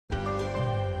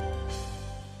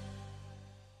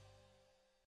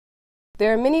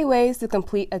There are many ways to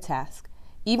complete a task,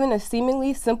 even a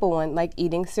seemingly simple one like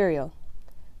eating cereal.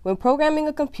 When programming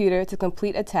a computer to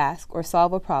complete a task or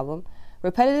solve a problem,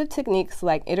 repetitive techniques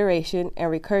like iteration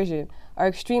and recursion are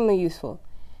extremely useful.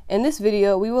 In this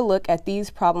video, we will look at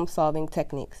these problem-solving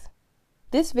techniques.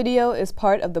 This video is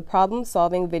part of the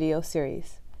problem-solving video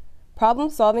series.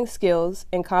 Problem-solving skills,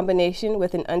 in combination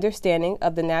with an understanding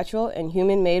of the natural and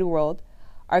human-made world,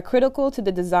 are critical to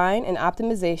the design and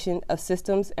optimization of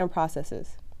systems and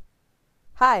processes.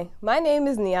 Hi, my name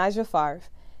is Niaja Favre,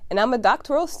 and I'm a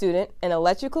doctoral student in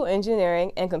electrical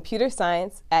engineering and computer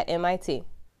science at MIT.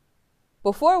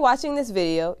 Before watching this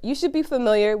video, you should be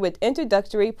familiar with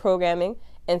introductory programming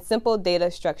and simple data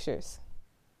structures.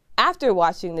 After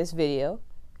watching this video,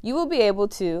 you will be able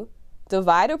to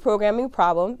divide a programming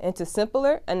problem into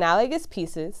simpler analogous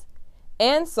pieces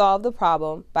and solve the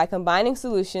problem by combining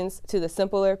solutions to the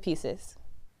simpler pieces.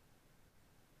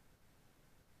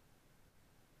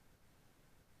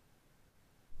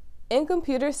 In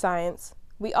computer science,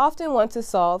 we often want to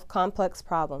solve complex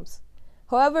problems.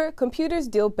 However, computers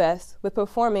deal best with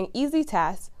performing easy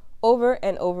tasks over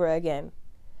and over again.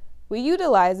 We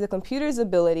utilize the computer's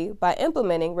ability by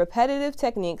implementing repetitive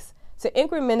techniques to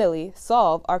incrementally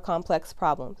solve our complex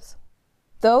problems.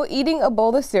 Though eating a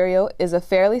bowl of cereal is a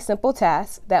fairly simple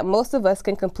task that most of us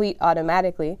can complete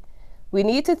automatically, we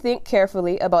need to think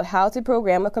carefully about how to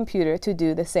program a computer to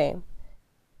do the same.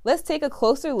 Let's take a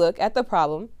closer look at the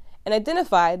problem and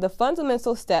identify the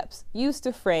fundamental steps used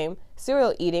to frame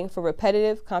cereal eating for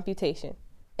repetitive computation.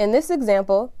 In this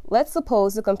example, let's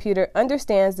suppose the computer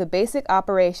understands the basic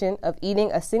operation of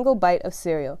eating a single bite of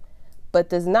cereal, but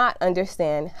does not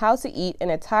understand how to eat an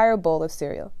entire bowl of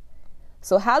cereal.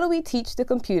 So how do we teach the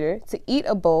computer to eat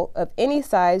a bowl of any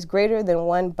size greater than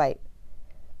one bite?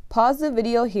 Pause the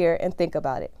video here and think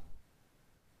about it.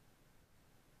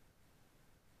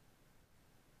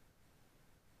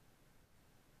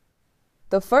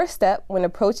 The first step when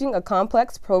approaching a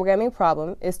complex programming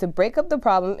problem is to break up the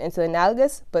problem into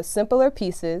analogous but simpler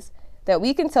pieces that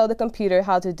we can tell the computer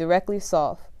how to directly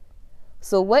solve.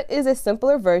 So what is a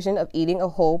simpler version of eating a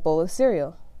whole bowl of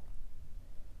cereal?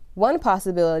 One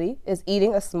possibility is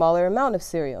eating a smaller amount of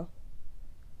cereal.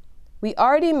 We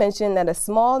already mentioned that a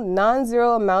small,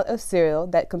 non-zero amount of cereal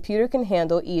that computer can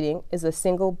handle eating is a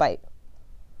single bite.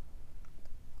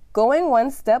 Going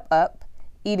one step up,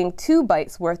 eating 2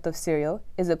 bites worth of cereal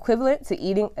is equivalent to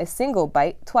eating a single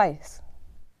bite twice.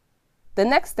 The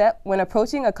next step when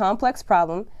approaching a complex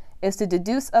problem is to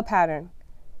deduce a pattern.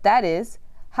 That is,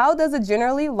 how does a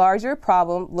generally larger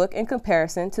problem look in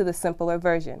comparison to the simpler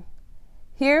version?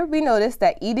 Here we notice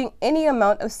that eating any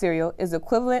amount of cereal is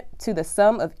equivalent to the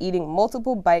sum of eating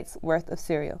multiple bites worth of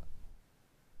cereal.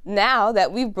 Now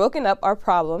that we've broken up our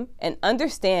problem and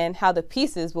understand how the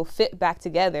pieces will fit back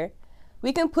together,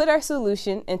 we can put our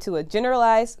solution into a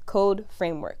generalized code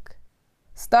framework.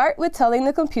 Start with telling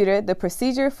the computer the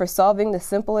procedure for solving the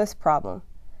simplest problem.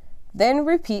 Then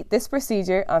repeat this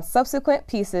procedure on subsequent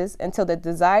pieces until the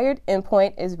desired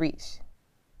endpoint is reached.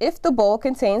 If the bowl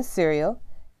contains cereal,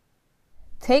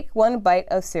 take 1 bite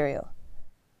of cereal.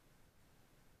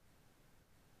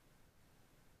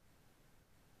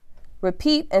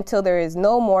 Repeat until there is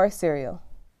no more cereal.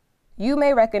 You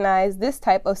may recognize this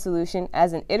type of solution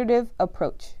as an iterative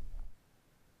approach.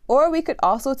 Or we could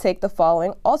also take the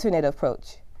following alternate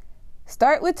approach.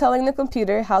 Start with telling the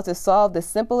computer how to solve the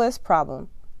simplest problem.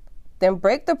 Then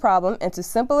break the problem into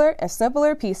simpler and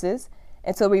simpler pieces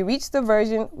until we reach the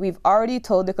version we've already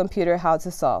told the computer how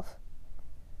to solve.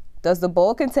 Does the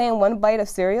bowl contain 1 bite of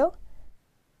cereal?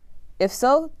 If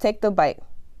so, take the bite.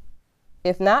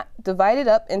 If not, divide it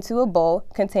up into a bowl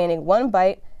containing 1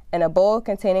 bite and a bowl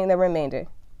containing the remainder.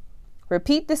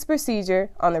 Repeat this procedure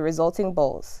on the resulting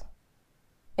bowls.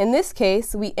 In this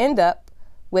case, we end up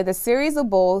with a series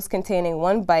of bowls containing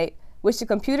 1 bite, which the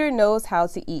computer knows how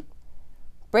to eat.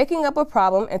 Breaking up a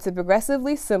problem into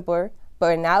progressively simpler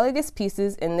but analogous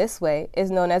pieces in this way is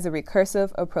known as a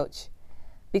recursive approach.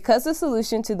 Because the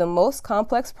solution to the most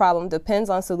complex problem depends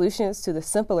on solutions to the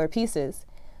simpler pieces,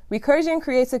 recursion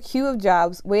creates a queue of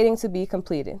jobs waiting to be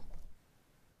completed.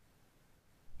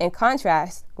 In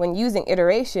contrast, when using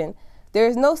iteration, there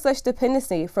is no such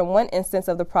dependency from one instance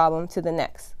of the problem to the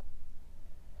next.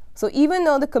 So even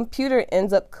though the computer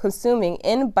ends up consuming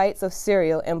n bites of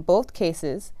cereal in both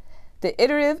cases, the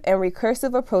iterative and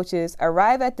recursive approaches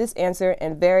arrive at this answer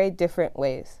in very different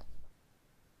ways.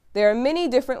 There are many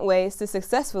different ways to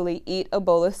successfully eat a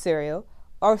bowl of cereal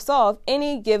or solve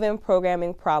any given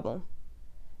programming problem.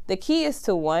 The key is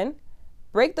to 1.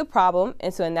 Break the problem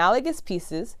into analogous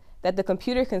pieces that the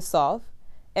computer can solve,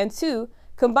 and 2.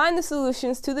 Combine the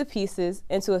solutions to the pieces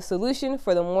into a solution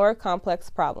for the more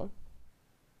complex problem.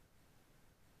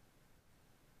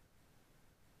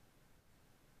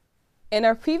 In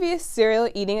our previous cereal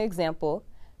eating example,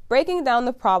 breaking down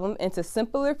the problem into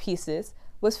simpler pieces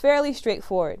was fairly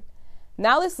straightforward.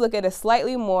 Now let's look at a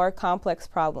slightly more complex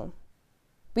problem.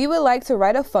 We would like to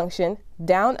write a function,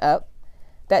 down-up,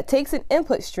 that takes an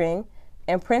input string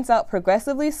and prints out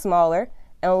progressively smaller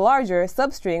and larger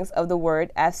substrings of the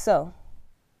word as so.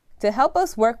 To help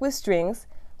us work with strings,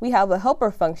 we have a helper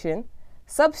function,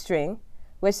 substring,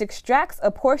 which extracts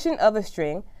a portion of a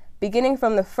string beginning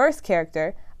from the first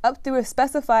character up through a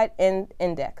specified end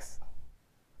index.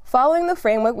 Following the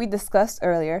framework we discussed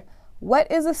earlier,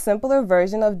 what is a simpler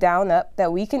version of down-up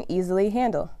that we can easily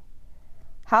handle?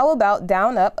 How about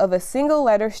down-up of a single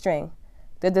letter string?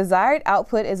 The desired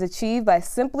output is achieved by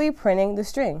simply printing the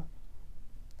string.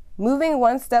 Moving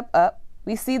one step up,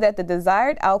 we see that the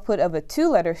desired output of a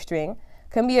two-letter string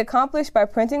can be accomplished by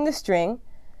printing the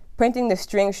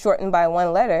string shortened by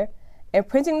one letter, and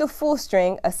printing the full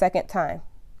string a second time.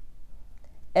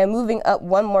 And moving up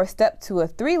one more step to a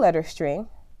three-letter string.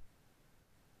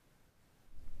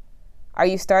 Are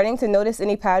you starting to notice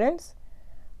any patterns?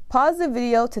 Pause the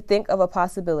video to think of a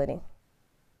possibility.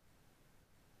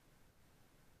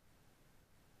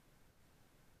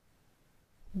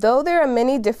 Though there are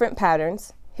many different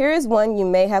patterns, here is one you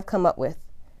may have come up with.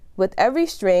 With every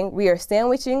string, we are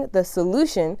sandwiching the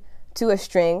solution to a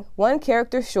string one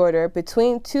character shorter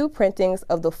between two printings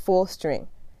of the full string.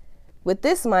 With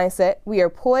this mindset, we are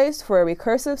poised for a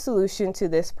recursive solution to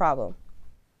this problem.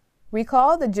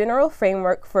 Recall the general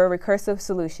framework for a recursive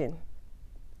solution.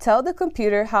 Tell the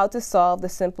computer how to solve the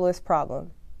simplest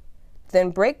problem.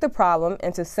 Then break the problem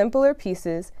into simpler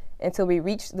pieces until we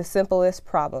reach the simplest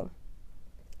problem.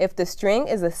 If the string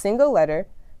is a single letter,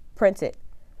 print it.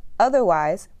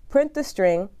 Otherwise, print the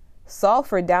string, solve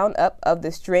for down-up of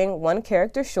the string one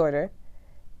character shorter,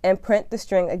 and print the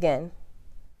string again.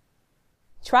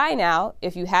 Try now,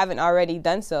 if you haven't already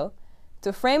done so,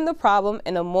 to frame the problem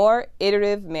in a more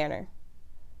iterative manner.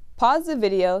 Pause the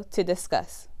video to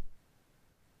discuss.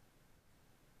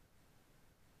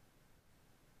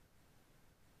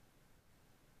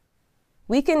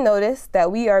 We can notice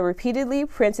that we are repeatedly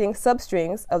printing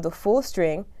substrings of the full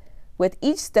string, with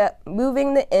each step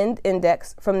moving the end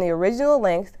index from the original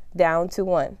length down to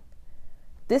 1.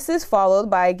 This is followed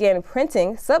by again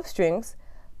printing substrings,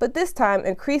 but this time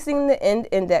increasing the end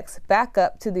index back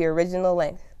up to the original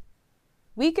length.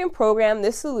 We can program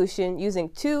this solution using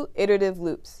two iterative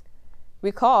loops.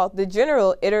 Recall the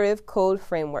general iterative code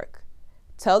framework.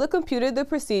 Tell the computer the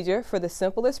procedure for the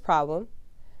simplest problem.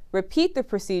 Repeat the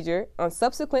procedure on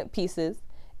subsequent pieces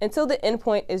until the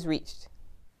endpoint is reached.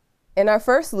 In our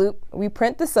first loop, we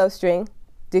print the substring,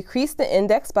 decrease the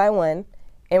index by 1,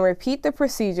 and repeat the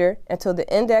procedure until the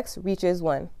index reaches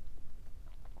 1.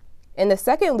 In the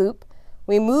second loop,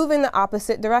 we move in the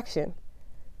opposite direction.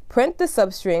 Print the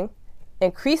substring,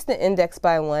 increase the index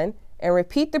by 1, and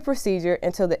repeat the procedure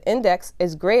until the index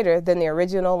is greater than the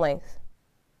original length.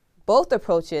 Both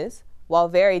approaches, while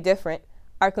very different,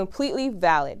 are completely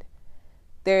valid.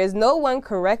 There is no one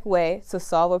correct way to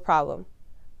solve a problem.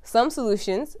 Some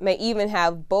solutions may even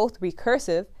have both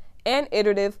recursive and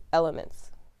iterative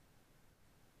elements.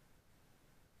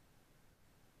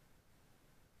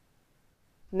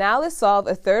 Now let's solve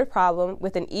a third problem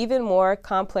with an even more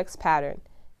complex pattern.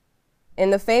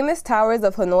 In the famous Towers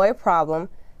of Hanoi problem,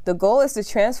 the goal is to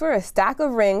transfer a stack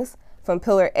of rings from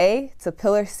pillar A to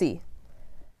pillar C.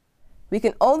 We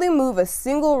can only move a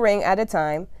single ring at a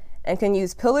time and can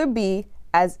use pillar B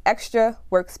as extra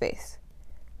workspace.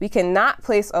 We cannot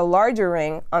place a larger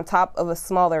ring on top of a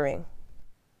smaller ring.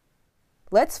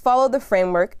 Let's follow the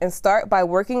framework and start by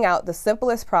working out the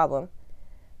simplest problem,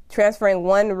 transferring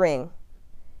one ring.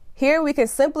 Here we can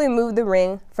simply move the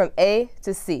ring from A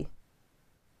to C.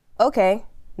 Okay,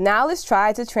 now let's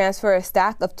try to transfer a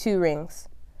stack of two rings.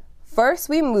 First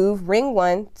we move ring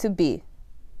 1 to B,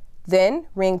 then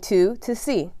ring 2 to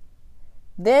C.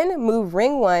 Then move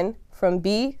ring 1 from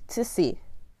B to C.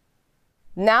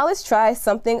 Now let's try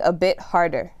something a bit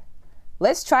harder.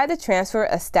 Let's try to transfer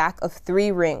a stack of 3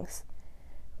 rings.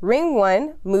 Ring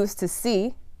 1 moves to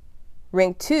C,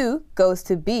 ring 2 goes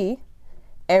to B,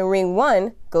 and ring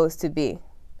 1 goes to B.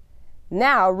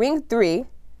 Now ring 3,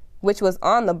 which was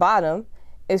on the bottom,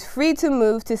 is free to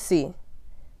move to C.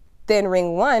 Then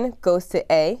ring 1 goes to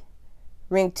A,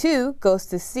 ring 2 goes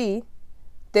to C,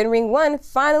 then ring 1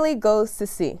 finally goes to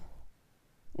C.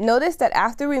 Notice that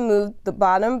after we moved the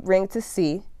bottom ring to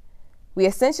C, we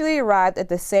essentially arrived at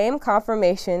the same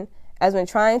conformation as when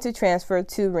trying to transfer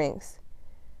 2 rings.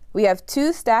 We have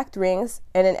 2 stacked rings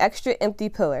and an extra empty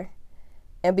pillar.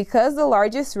 And because the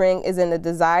largest ring is in the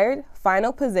desired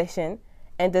final position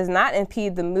and does not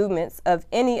impede the movements of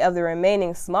any of the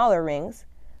remaining smaller rings,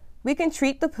 we can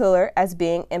treat the pillar as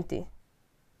being empty.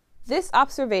 This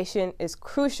observation is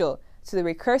crucial to the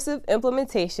recursive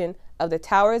implementation of the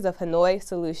Towers of Hanoi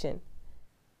solution.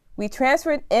 We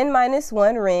transferred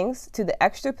n-1 rings to the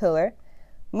extra pillar,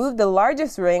 moved the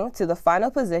largest ring to the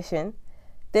final position,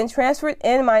 then transferred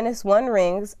n-1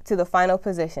 rings to the final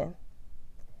position.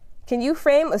 Can you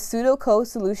frame a pseudocode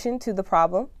solution to the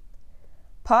problem?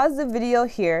 Pause the video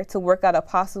here to work out a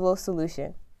possible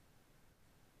solution.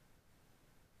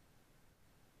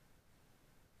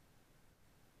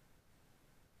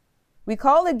 We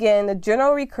call again the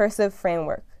general recursive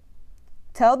framework.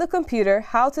 Tell the computer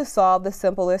how to solve the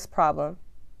simplest problem.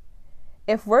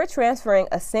 If we're transferring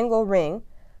a single ring,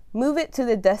 move it to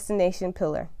the destination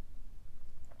pillar.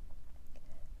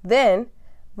 Then,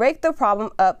 break the problem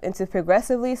up into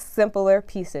progressively simpler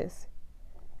pieces.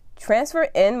 Transfer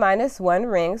n-1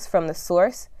 rings from the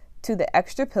source to the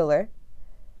extra pillar,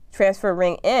 transfer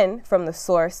ring n from the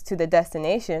source to the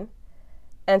destination,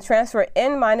 and transfer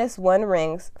n-1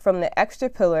 rings from the extra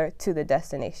pillar to the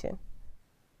destination.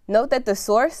 Note that the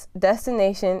source,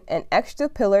 destination, and extra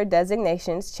pillar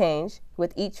designations change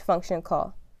with each function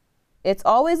call. It's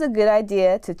always a good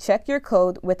idea to check your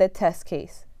code with a test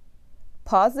case.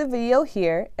 Pause the video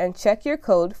here and check your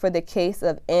code for the case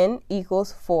of n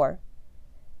equals 4.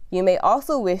 You may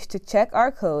also wish to check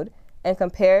our code and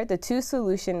compare the 2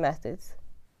 solution methods.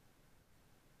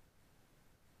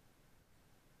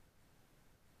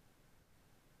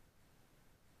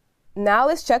 Now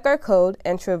let's check our code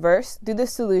and traverse through the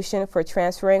solution for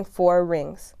transferring 4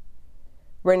 rings.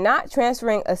 We're not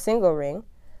transferring a single ring,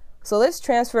 so let's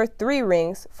transfer 3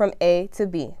 rings from A to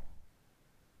B.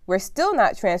 We're still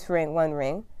not transferring 1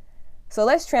 ring, so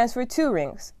let's transfer 2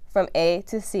 rings from A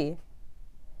to C.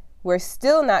 We're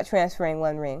still not transferring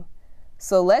 1 ring,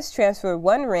 so let's transfer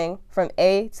 1 ring from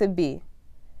A to B.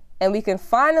 And we can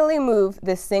finally move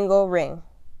this single ring.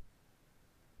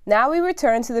 Now we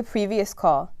return to the previous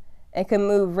call and can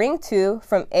move ring 2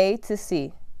 from A to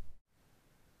C.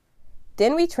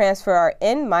 Then we transfer our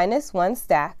n-1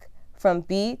 stack from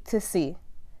B to C.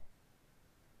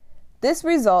 This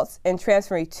results in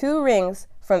transferring 2 rings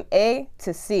from A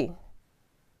to C.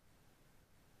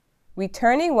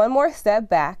 Returning one more step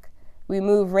back, we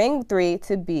move ring 3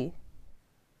 to B.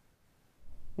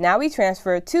 Now we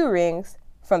transfer 2 rings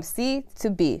from C to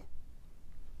B.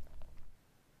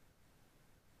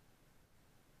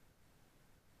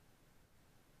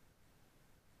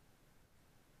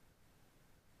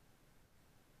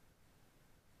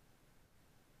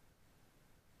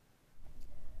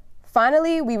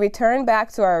 Finally, we return back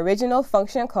to our original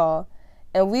function call,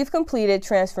 and we've completed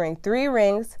transferring 3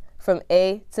 rings from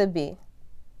A to B.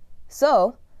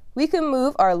 So, we can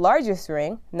move our largest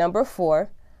ring, number 4,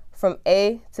 from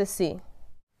A to C.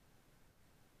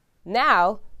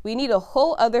 Now, we need a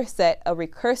whole other set of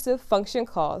recursive function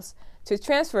calls to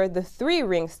transfer the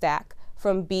 3-ring stack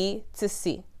from B to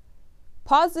C.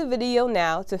 Pause the video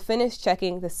now to finish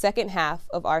checking the second half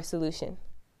of our solution.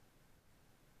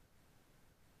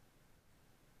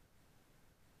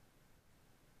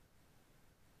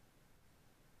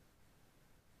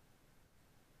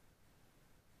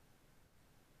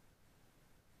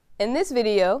 In this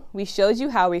video, we showed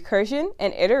you how recursion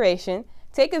and iteration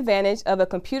take advantage of a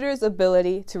computer's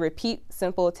ability to repeat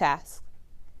simple tasks.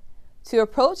 To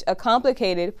approach a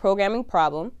complicated programming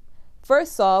problem,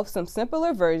 first solve some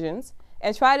simpler versions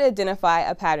and try to identify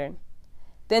a pattern.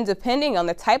 Then, depending on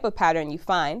the type of pattern you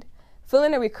find, fill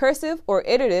in a recursive or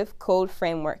iterative code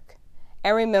framework.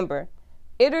 And remember,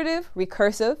 iterative,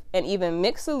 recursive, and even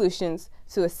mixed solutions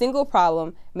to a single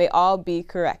problem may all be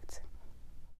correct.